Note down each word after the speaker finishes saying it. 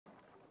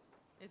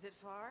Is it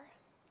far?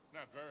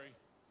 Not very.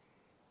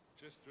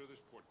 Just through this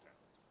port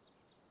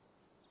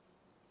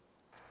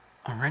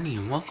town. Alrighty,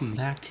 and welcome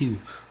back to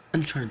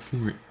Uncharted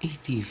 4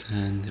 Atheist,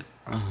 and,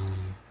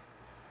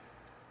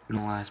 in the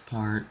last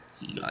part,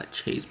 you got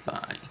chased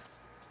by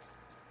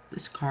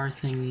this car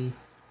thingy.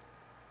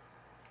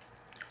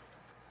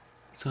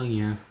 So,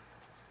 yeah.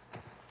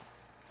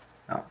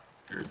 Oh,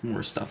 there's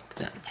more stuff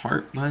to that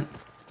part, but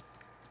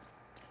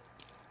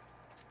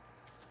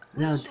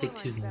that would take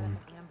too Shoreline set up long.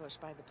 an ambush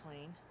by the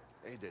plane.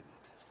 They didn't.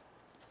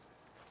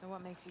 And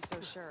what makes you so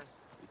sure?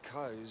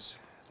 Because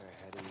they're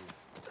heading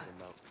to the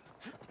mountain.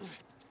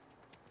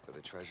 For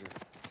the treasure.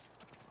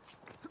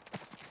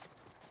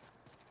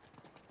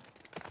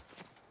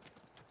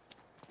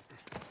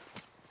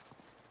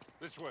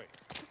 This way.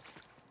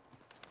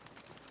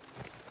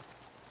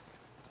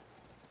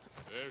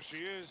 There she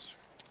is.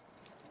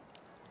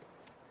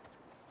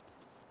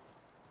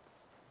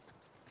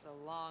 It's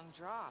a long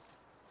drop.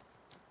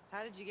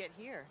 How did you get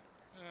here?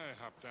 I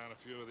hopped down a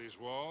few of these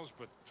walls,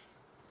 but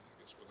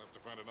I guess we'll have to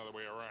find another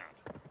way around.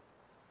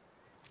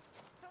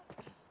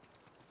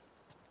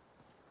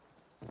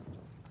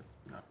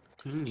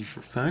 Opportunity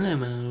for photo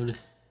mode.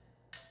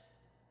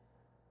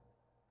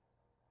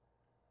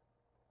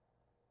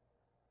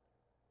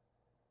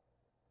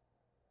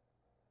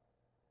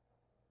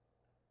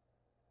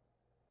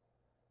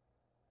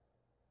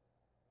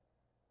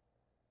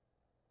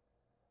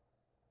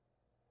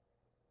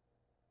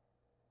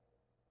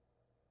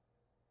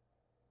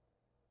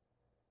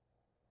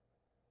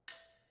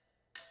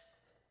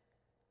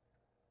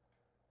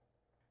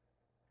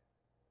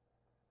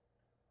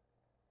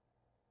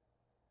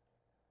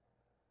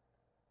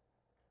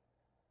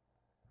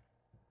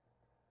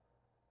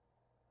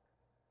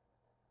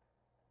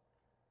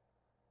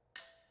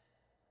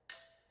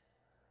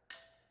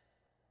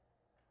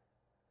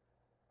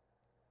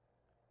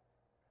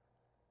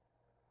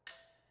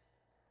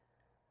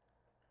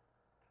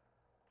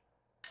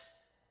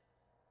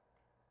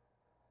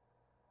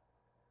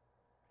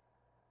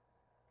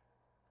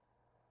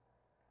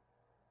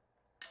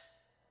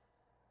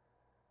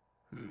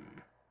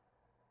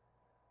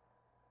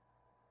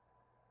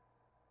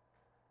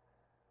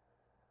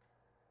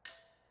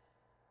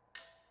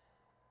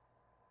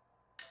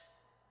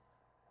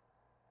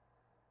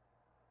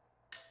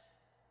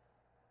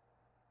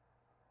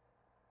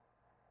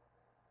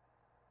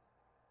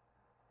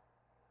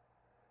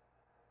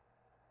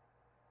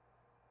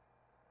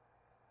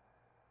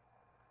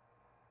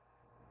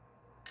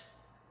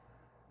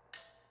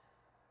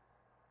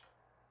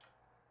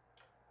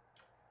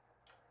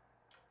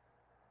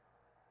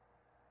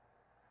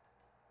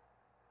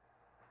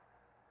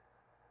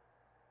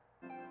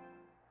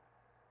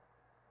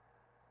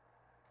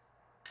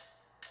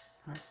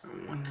 I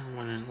wonder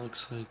what it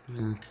looks like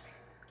now.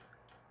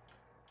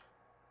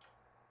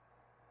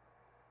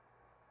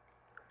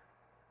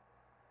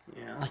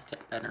 Yeah, I like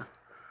that better.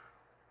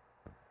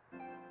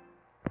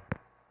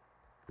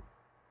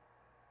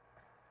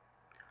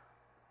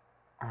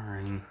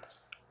 Alright.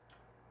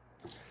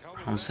 Hell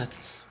was How's that?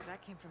 that?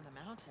 That came from the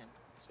mountain.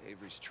 It's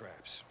Avery's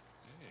traps.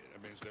 Yeah,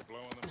 that means they're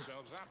blowing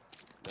themselves up.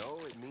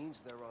 No, it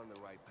means they're on the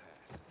right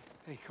path.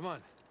 Hey, come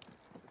on.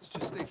 Let's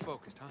just stay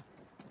focused, huh?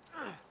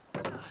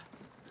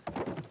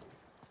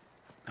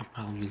 That'll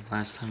probably be the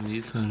last time we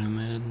do photo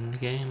mode in the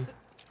game.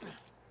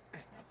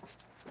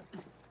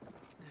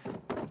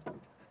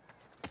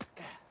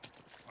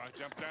 I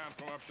jumped down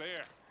from up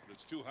there, but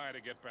it's too high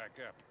to get back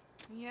up.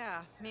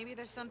 Yeah, maybe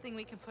there's something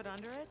we can put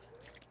under it?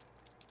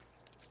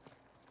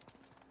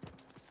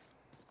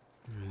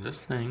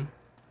 This thing.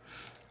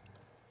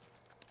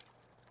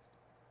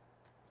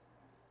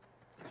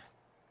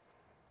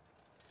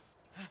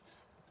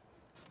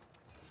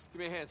 Give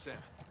me a hand, Sam.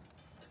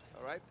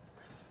 All right?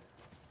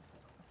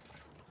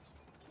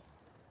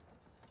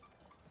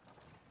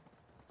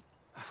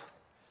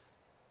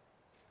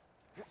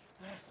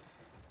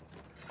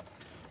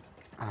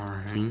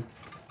 Alright.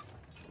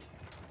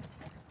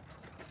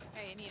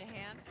 Hey, you need a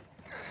hand?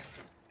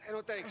 Hey,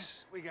 no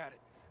thanks. We got it.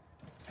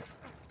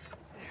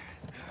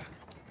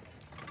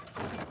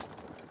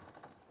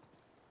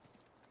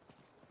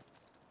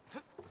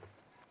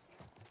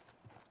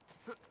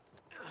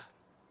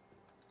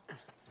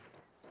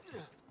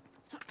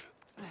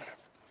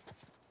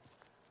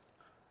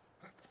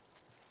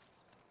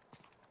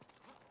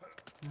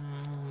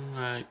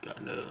 I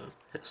got a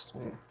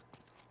pistol.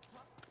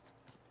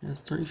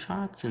 There's 3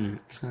 shots in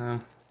it, so.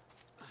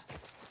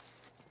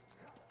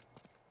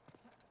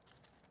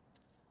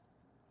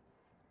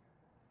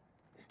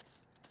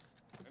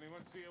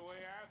 Anyone see a way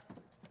out?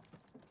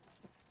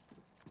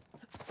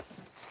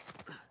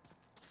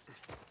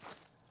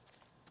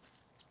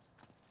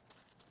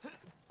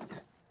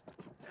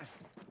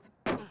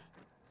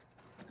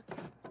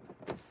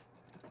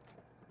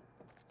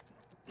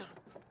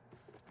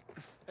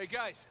 Hey,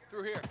 guys,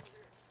 through here.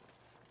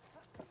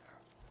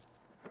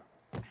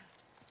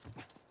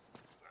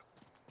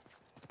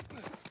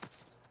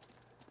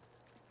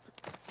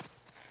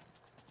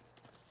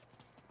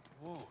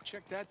 Whoa,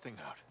 check that thing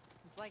out.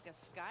 It's like a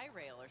sky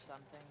rail or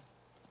something.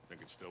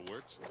 Think it still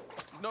works?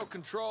 There's no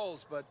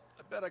controls, but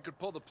I bet I could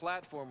pull the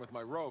platform with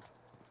my rope.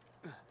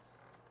 What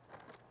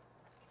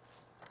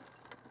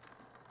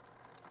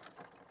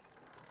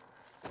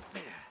the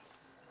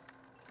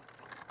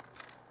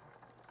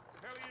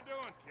hell are you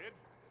doing, kid?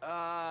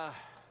 I'm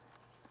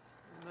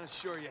not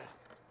sure yet.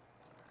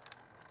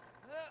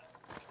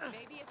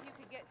 Maybe if you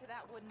could get to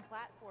that wooden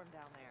platform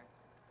down there.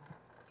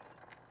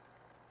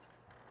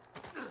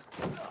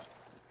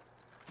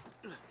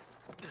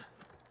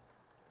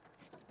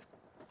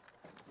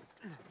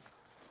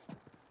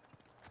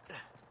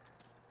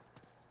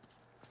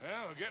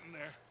 Well, we're getting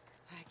there.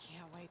 I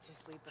can't wait to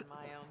sleep in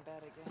my own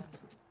bed again.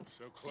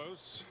 So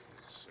close,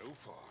 so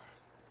far.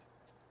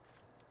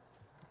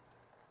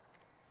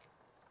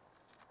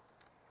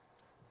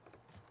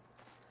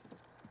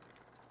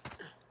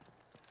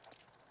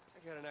 I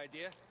got an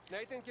idea.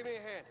 Nathan, give me a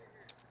hand.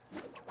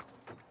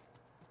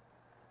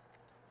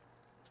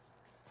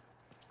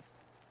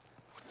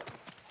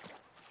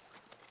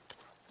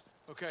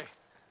 Okay.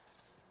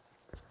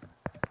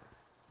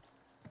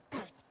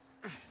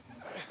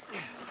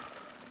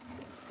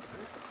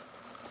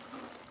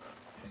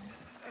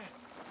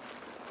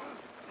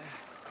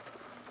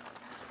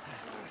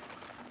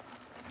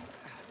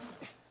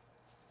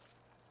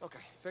 Okay,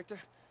 Victor,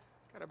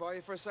 can I borrow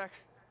you for a sec?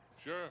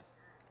 Sure. All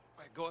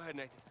right, go ahead,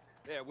 Nathan.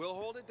 Yeah, we'll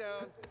hold it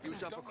down. You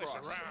jump Don't across.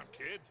 mess around,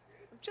 kid.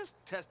 I'm just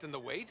testing the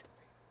weight.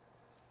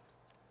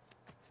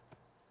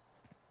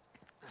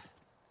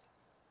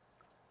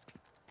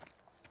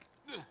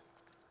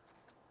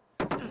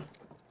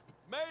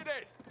 Made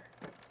it!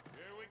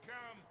 Here we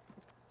come.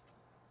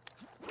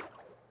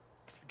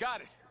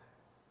 Got it.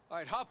 All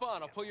right, hop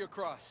on. I'll pull you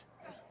across.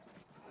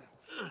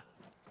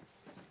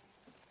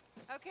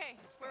 Okay,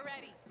 we're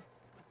ready.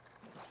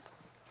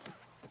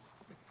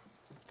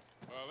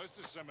 Well, this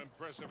is some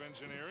impressive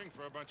engineering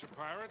for a bunch of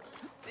pirates.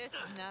 This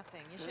is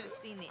nothing. You should have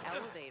seen the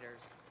elevators.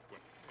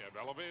 What, you have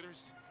elevators?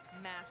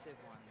 Massive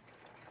ones.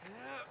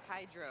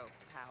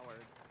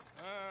 Hydro-powered.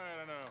 I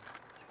don't know.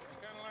 I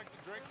kind of like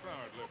the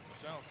Drake-powered lift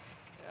myself.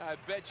 Yeah, I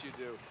bet you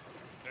do.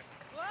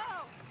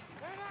 Whoa!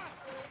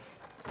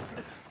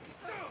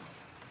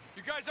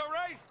 You guys all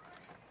right?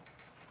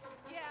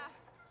 Yeah.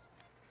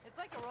 It's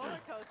like a roller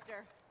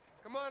coaster.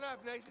 Come on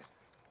up, Nathan.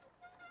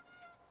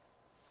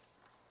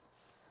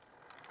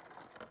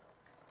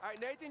 All right,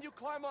 Nathan, you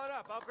climb on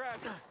up. I'll grab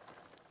you.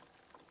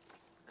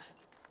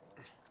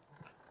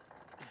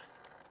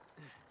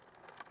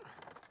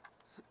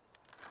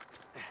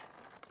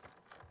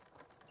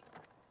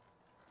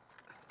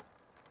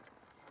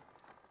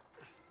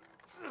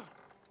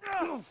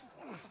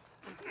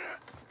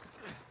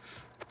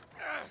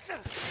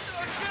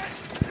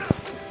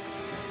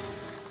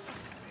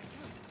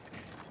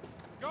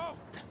 Go!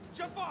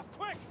 Jump off,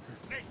 quick!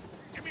 Nate,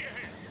 give me a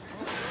hand.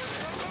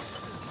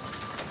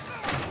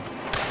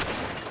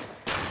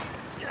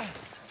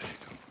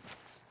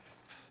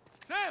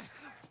 Sam!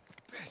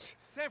 Bitch.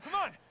 Sam, come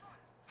on!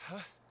 Huh?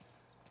 All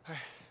right.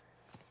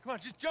 Come on,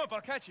 just jump.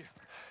 I'll catch you.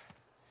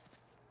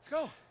 Let's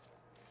go.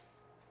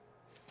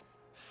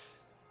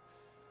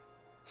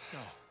 No.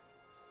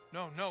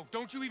 No, no.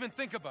 Don't you even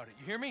think about it.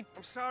 You hear me?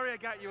 I'm sorry I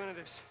got you into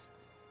this.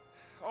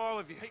 All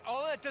of you. Hey,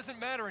 all that doesn't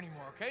matter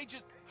anymore, okay?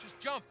 Just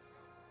jump.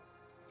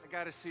 I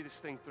gotta see this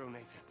thing through,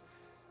 Nathan.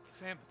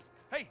 Sam,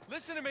 hey,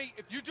 listen to me.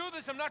 If you do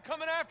this, I'm not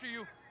coming after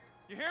you.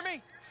 You hear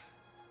me?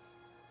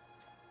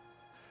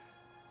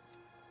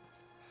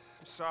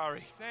 I'm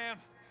sorry. Sam!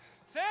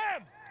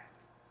 Sam!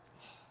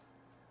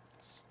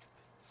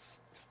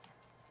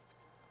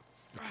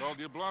 You called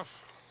your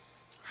bluff?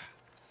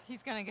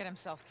 He's gonna get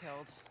himself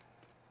killed.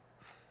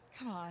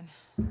 Come on.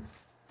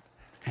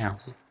 Ow.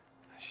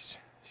 She's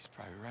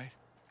probably right.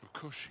 Of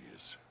course she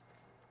is.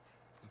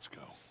 Let's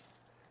go.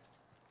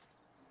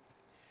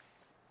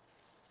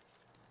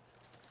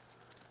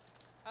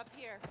 Up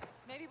here.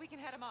 Maybe we can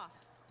head him off.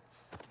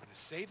 I'm gonna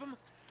save him, and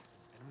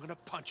I'm gonna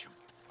punch him.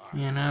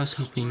 Yeah, and I was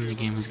hoping the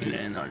game was gonna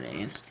end on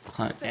an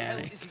What the hell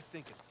climatic. is he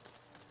thinking?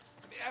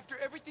 I mean, after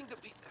everything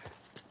that we...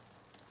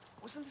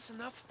 Wasn't this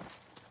enough?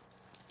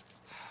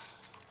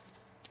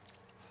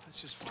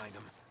 Let's just find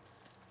him.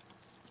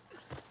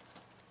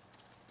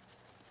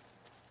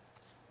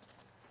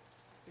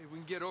 Hey, we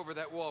can get over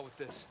that wall with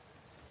this.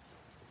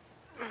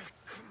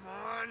 Come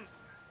on.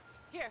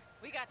 Here,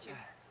 we got you.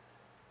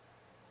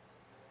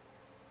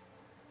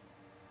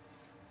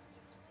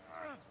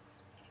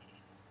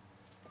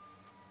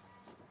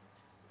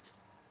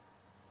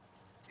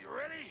 You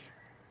ready?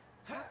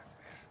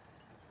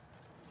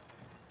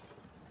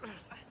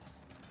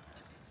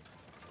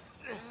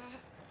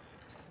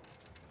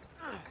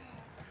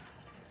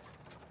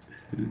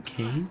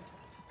 Okay.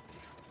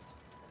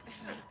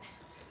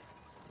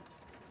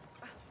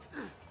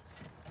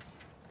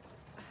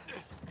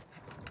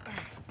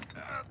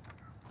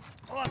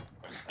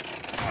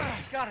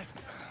 He's got it.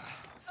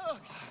 All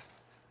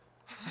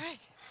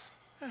right.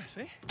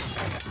 See?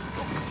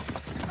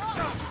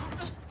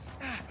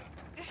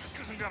 This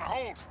isn't gonna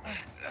hold.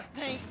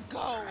 Nate,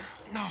 go.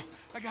 No,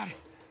 I got it.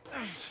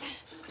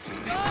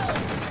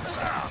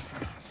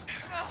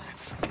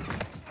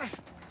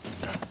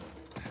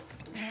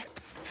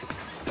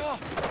 God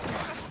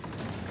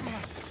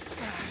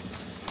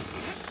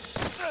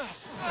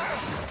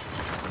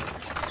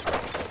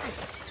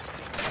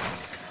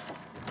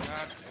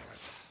damn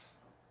it.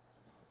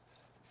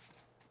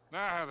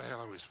 Now how the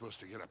hell are we supposed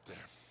to get up there?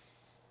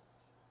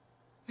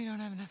 We don't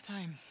have enough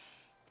time.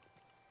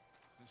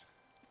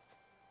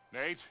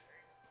 Nate?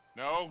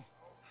 No?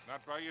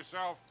 Not by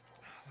yourself?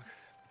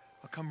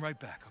 I'll come right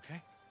back,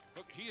 okay?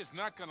 Look, he is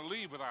not gonna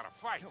leave without a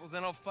fight. Yeah, well,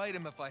 then I'll fight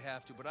him if I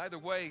have to, but either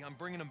way, I'm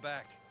bringing him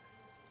back.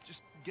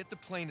 Just get the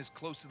plane as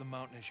close to the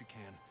mountain as you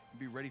can, and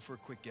be ready for a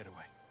quick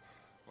getaway.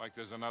 Like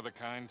there's another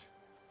kind?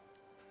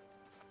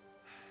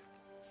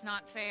 It's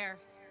not fair.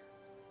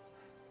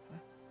 Huh?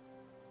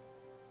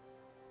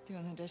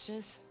 Doing the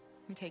dishes,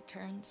 we take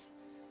turns.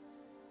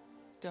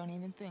 Don't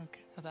even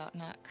think about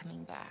not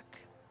coming back.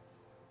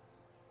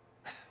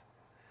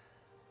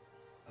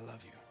 I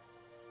love you.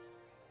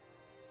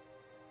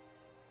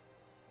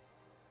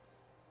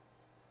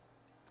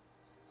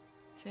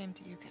 Same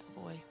to you,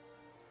 cowboy.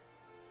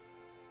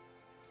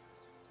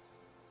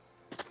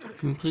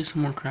 Can we play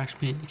some more Crash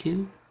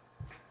Bandicoot?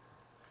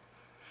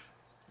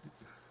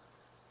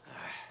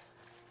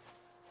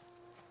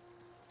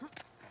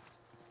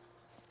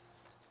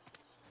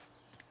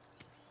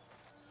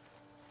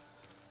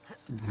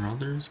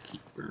 Brother's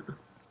Keeper.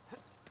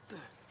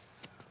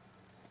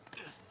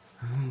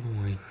 Oh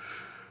boy.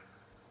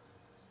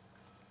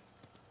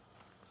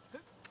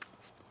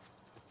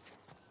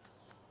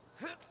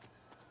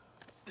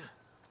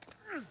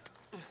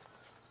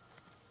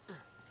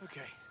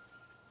 Okay.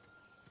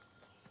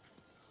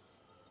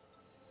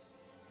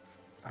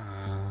 Oh.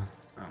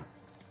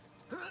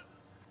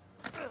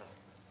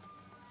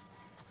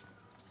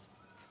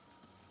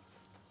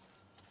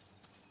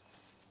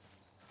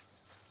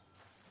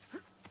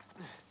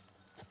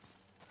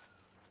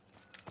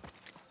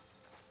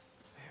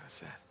 Hey, what's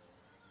that?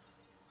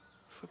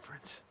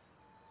 Footprints.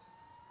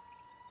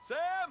 Sam!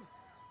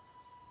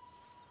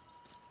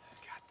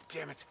 God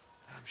damn it.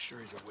 I'm sure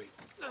he's awake.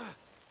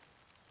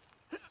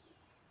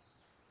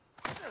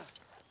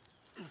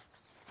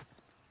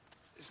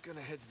 Just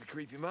gonna head to the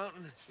creepy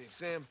mountain, save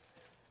Sam,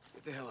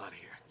 get the hell out of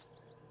here.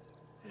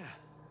 Yeah.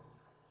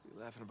 Be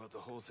laughing about the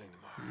whole thing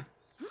tomorrow.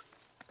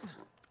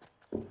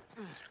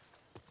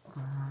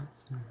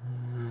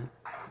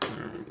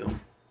 There we go.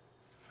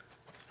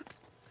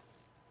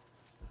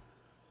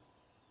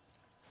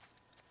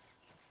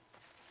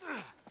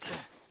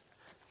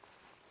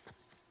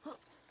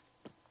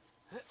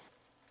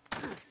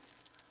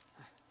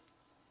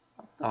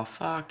 What the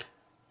fuck?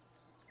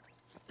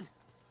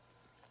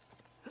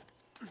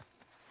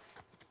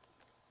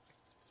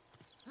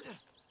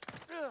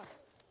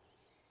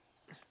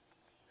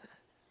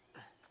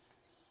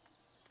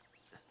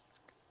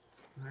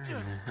 Where the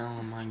hell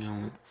am I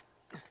going?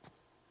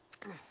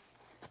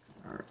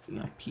 Alright, we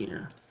got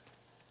Peter.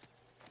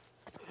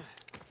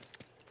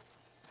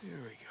 Here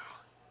we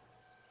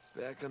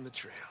go. Back on the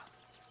trail.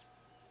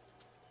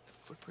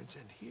 Footprints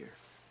end here.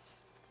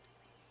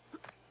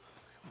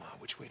 Come on,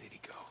 which way did he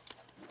go?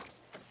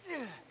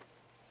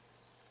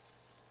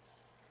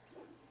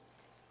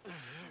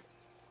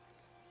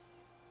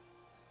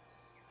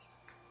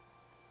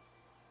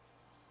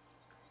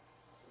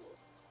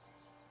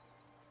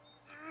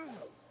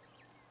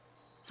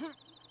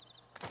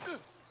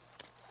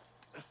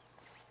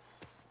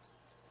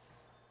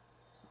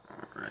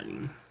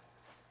 Alrighty.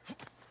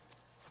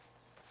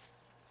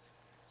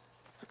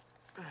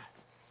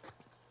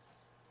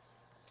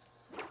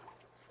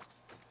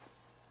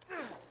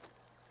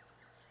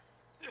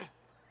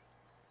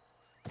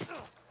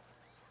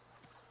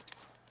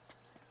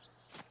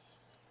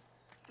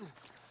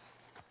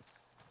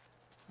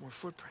 More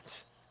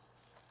footprints.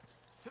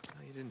 Well,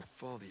 you didn't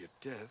fall to your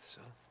death,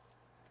 so...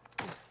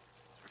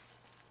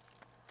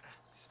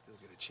 Still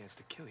get a chance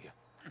to kill you.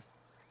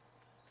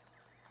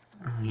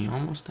 He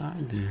almost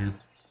died there.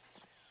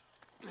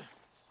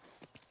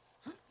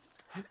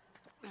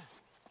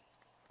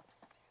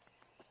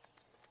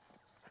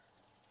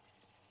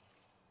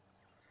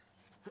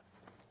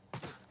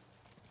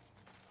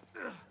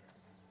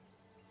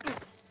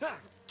 Ah,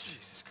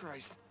 Jesus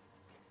Christ.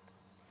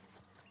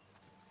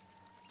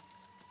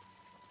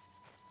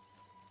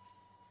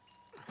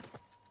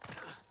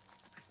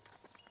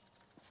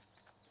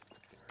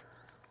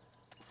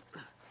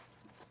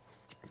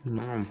 A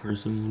normal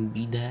person would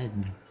be dead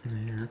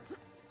there.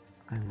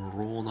 I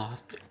rolled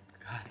off the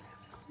goddamn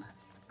cliff.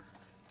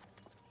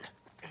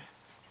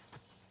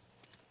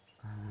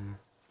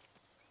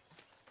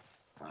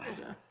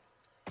 Okay.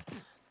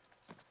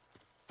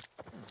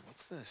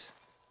 What's this?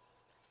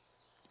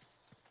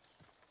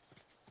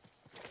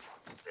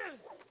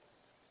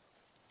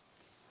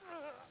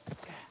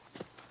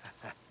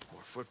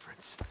 More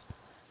footprints.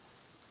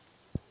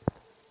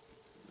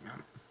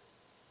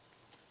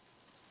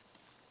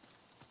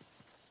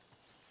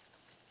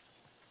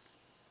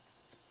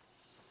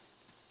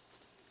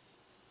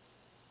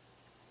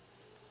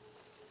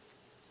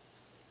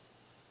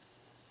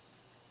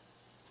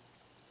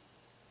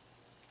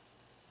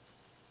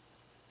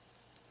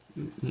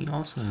 We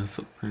also have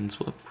footprints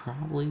will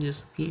probably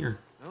disappear.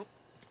 Nope.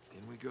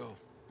 go.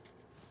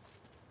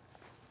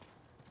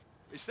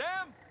 Hey,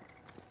 Sam!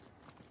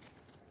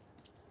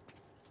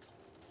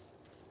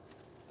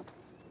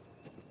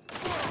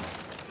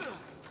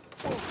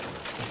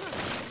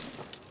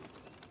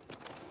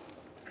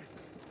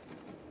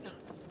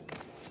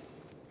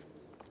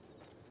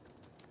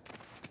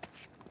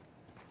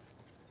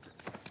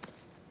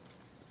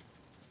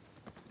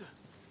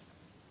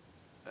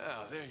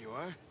 Oh, there you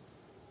are.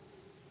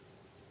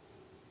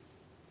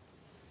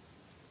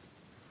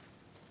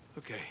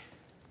 Okay,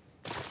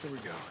 here we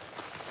go.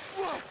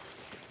 Whoa!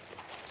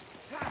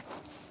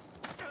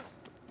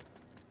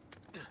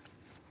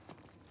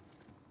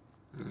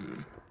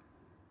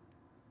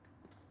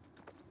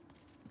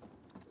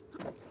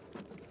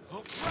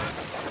 Oh, crap!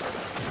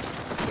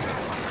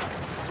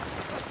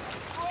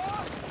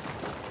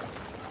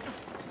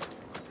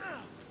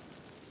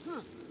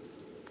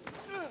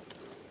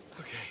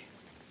 Okay.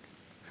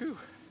 Whew.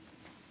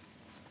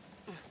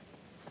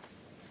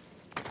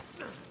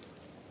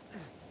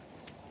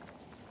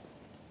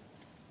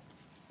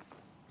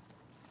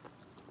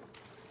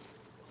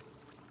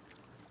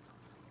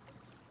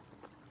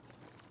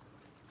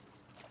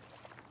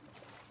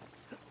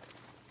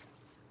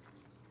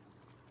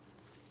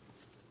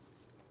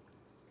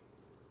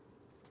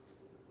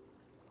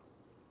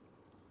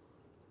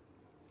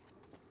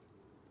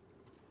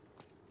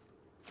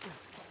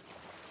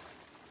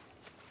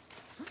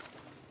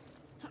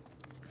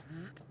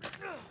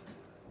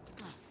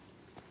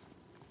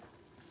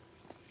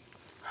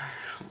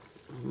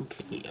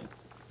 Okay.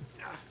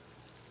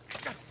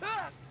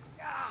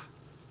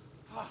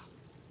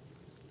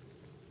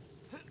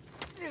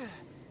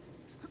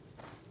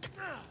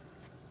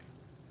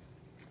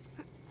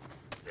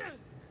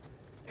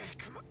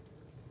 Come on.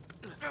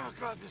 Oh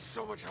God, this is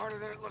so much harder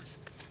than it looks.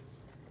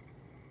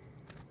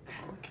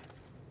 Okay.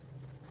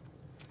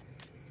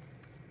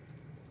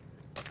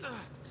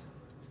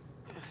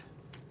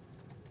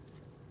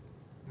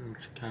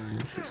 It's kind of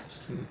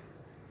interesting.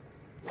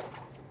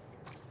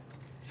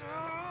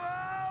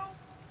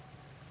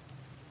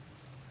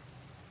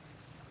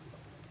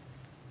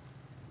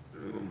 Oh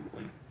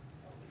boy.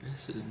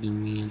 This is gonna be I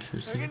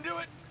interesting. can do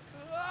it!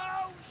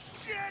 Oh,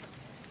 shit!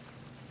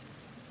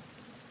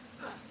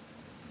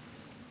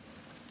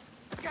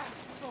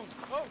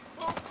 Oh,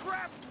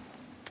 crap!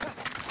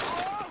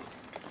 Oh!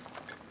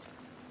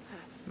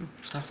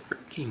 Stop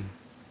freaking.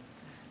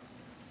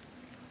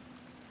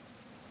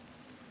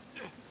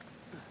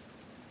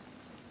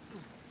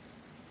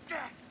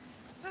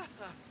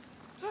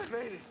 I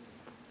made it.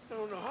 I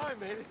don't know how I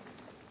made it,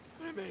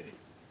 but I made it.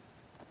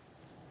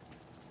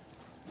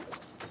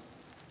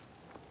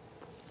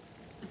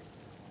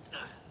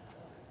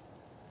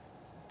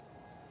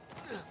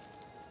 Oh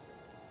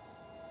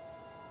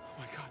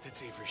my God,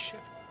 that's Avery's ship.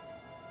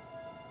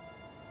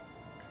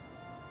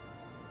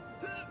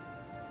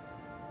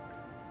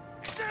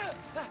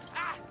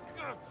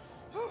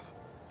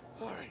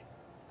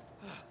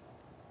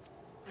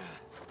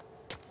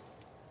 All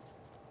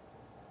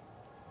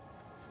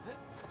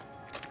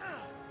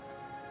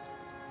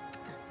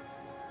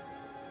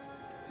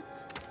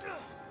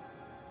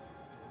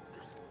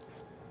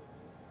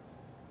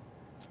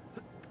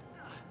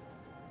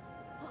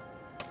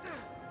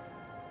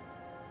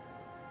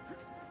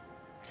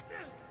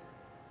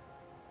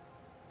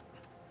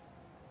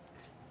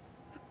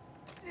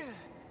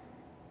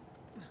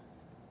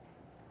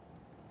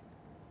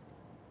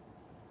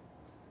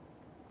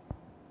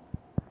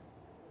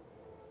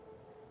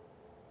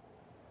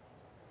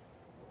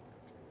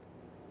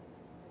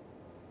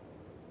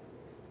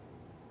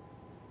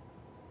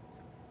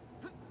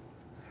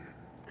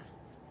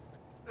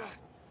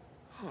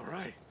All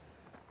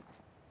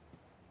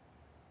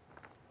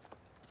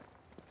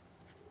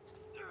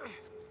right.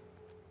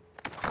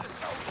 Oh,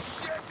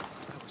 shit!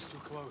 That was too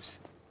close.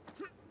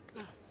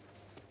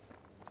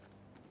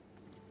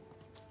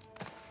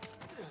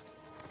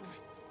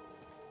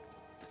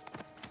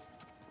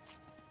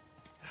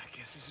 I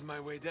guess this is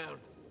my way down.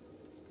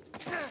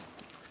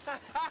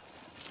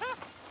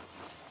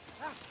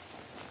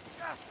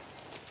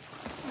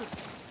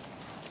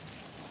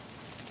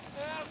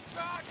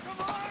 God, come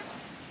on!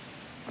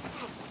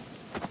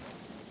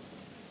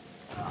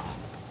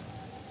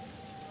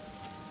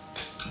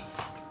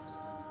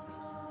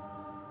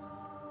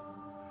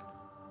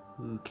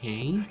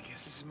 Okay. I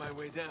guess this is my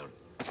way down.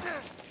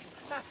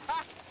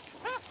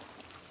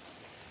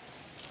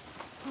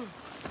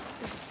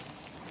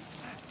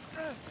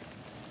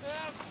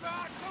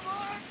 God, come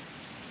on!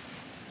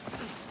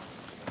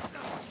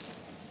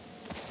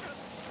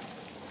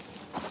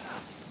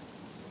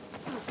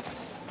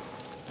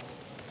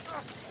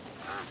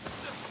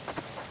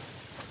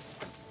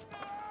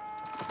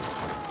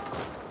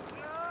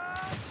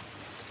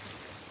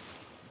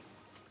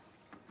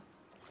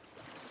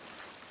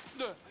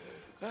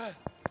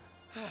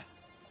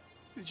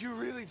 Did you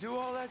really do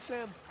all that,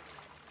 Sam?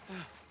 I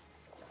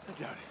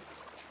doubt it.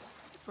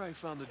 You probably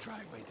found the dry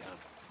way down.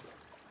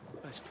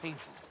 That's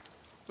painful.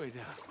 Way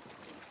down.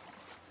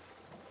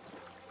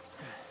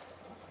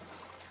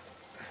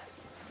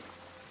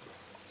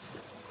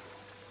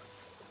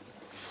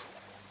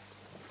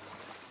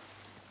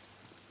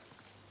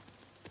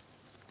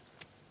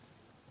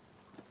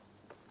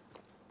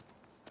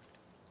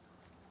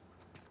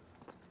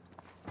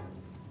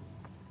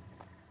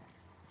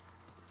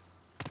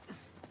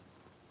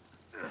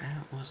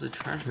 was the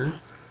treasure.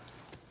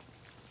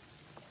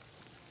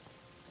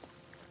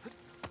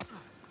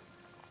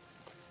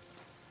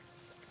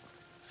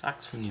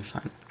 Sucks when you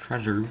find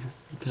treasure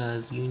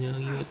because you know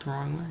you went the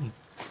wrong way.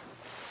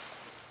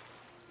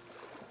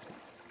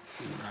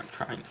 You're not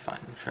trying to find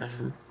the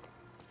treasure.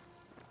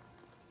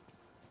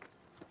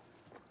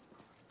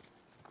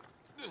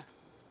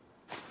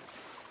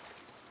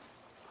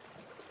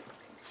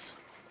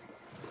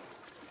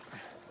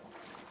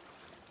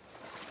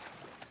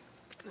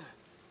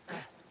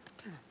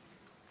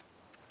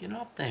 Get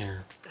up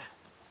there.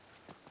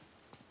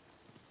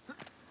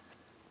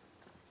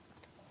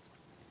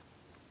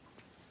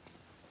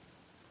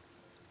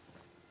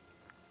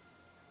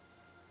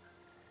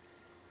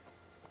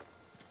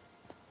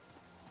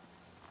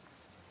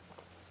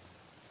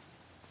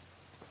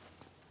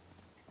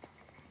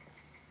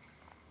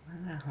 Where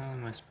the hell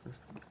am I supposed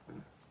to be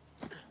going?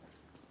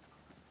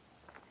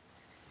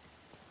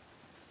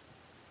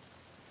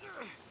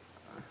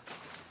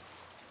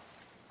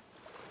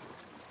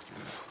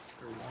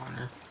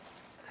 Underwater.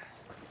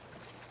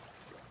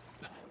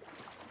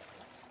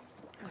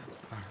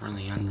 Not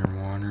really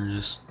underwater,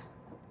 just...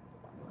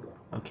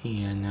 Okay,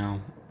 yeah,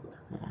 now.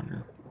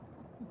 Underwater.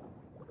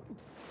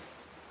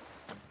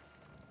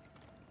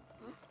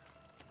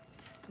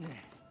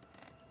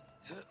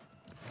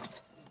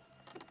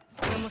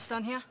 You almost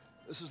done here?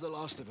 This is the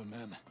last of them,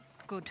 ma'am.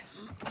 Good.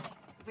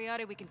 If we are,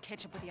 we can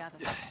catch up with the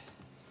others.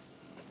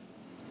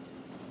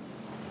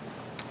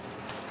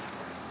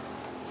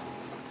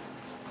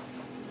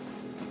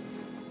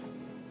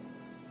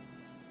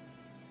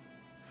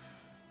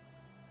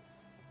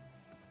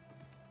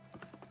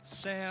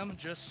 Sam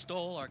just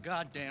stole our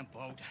goddamn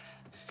boat.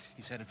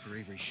 He's headed for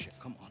Avery's ship.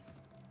 Come on.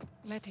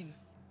 Let him.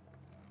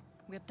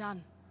 We're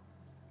done.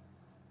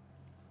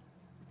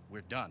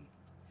 We're done.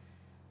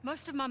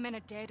 Most of my men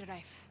are dead,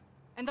 Rafe.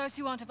 And those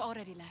who aren't have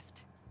already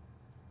left.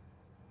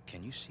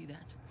 Can you see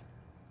that?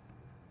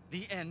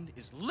 The end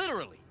is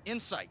literally in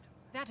sight.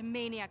 That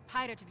maniac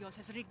pirate of yours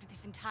has rigged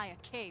this entire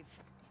cave.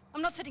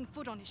 I'm not setting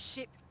foot on his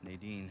ship.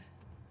 Nadine,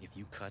 if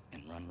you cut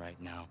and run right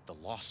now, the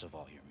loss of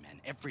all your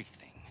men,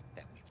 everything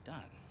that we've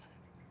done,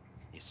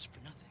 is for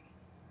nothing.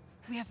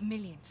 We have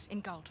millions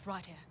in gold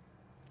right here.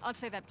 I'd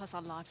say that plus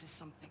our lives is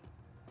something.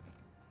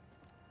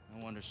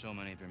 No wonder so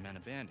many of your men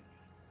abandoned you.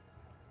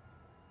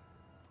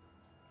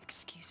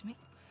 Excuse me?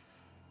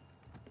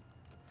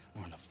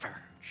 We're on the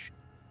verge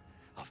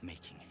of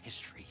making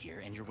history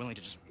here, and you're willing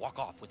to just walk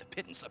off with a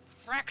pittance, a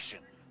fraction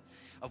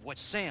of what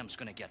Sam's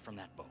gonna get from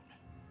that boat.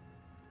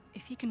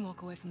 If he can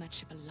walk away from that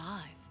ship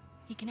alive,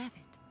 he can have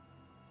it.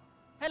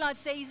 Hell, I'd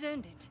say he's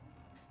earned it.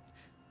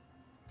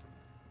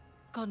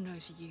 God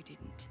knows you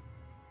didn't.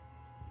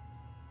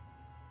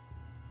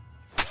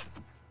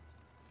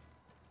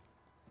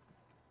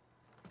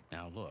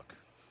 Now look,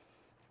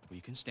 we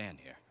can stand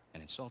here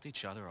and insult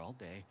each other all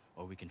day,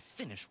 or we can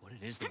finish what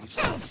it is that we've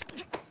done.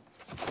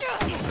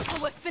 Oh,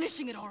 we're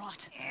finishing it all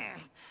right.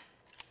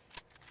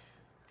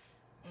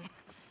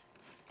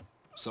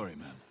 Sorry,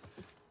 ma'am.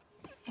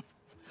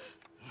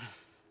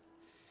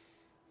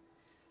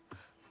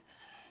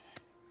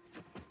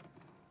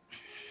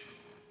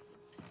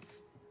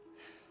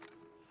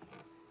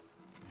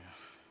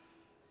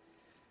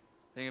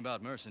 Thing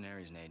about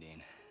mercenaries,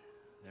 Nadine,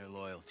 their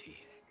loyalty,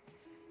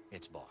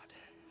 it's bought.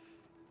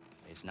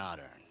 It's not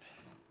earned.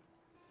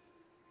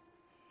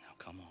 Now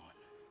come on.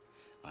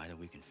 Either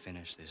we can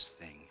finish this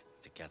thing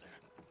together,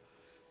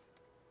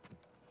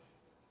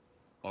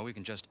 or we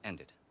can just end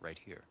it right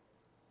here.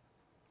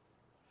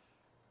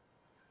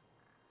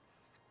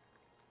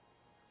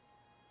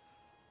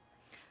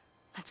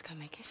 Let's go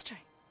make history.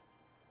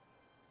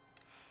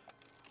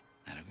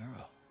 And a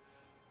girl.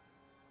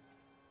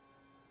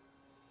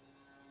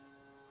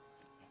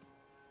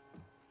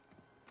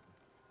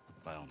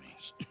 By all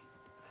means.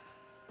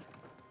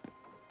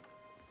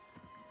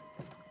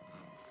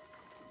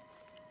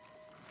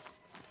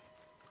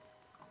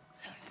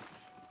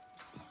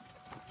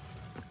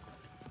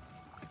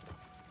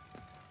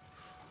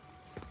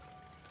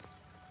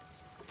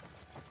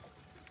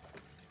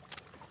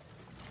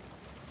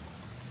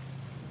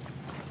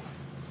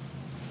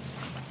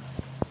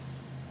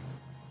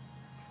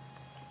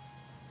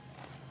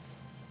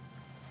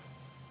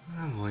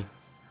 Oh boy.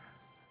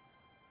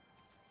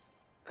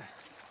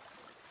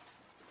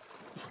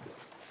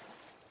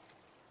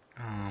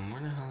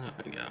 Where the hell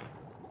did I go?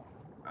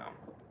 Oh.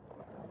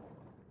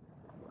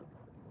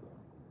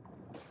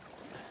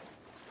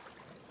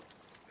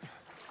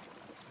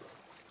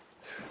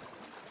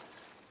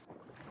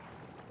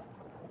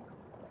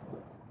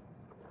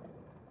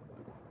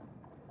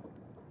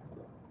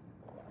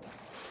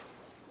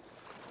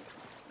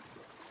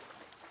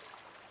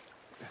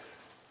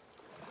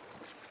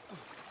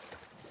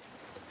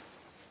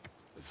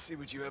 Let's see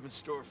what you have in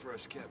store for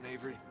us, Captain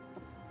Avery.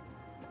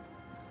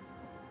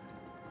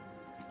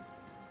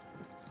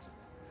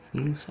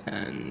 Things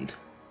end.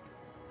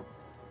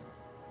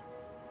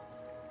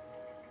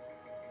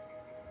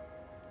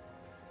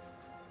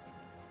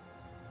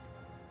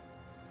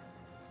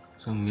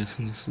 So I'm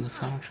guessing this is the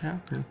final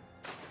chapter.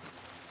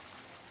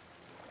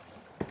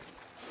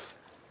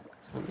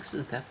 Well, this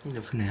is definitely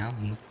the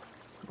finale.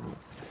 Oh,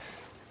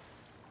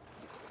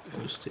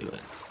 let's do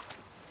it.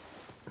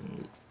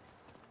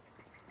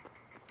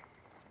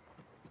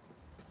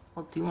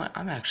 Well, do you know what?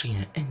 I'm actually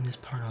gonna end this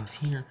part off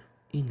here,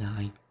 and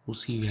I will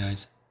see you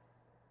guys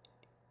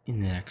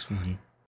in the next one.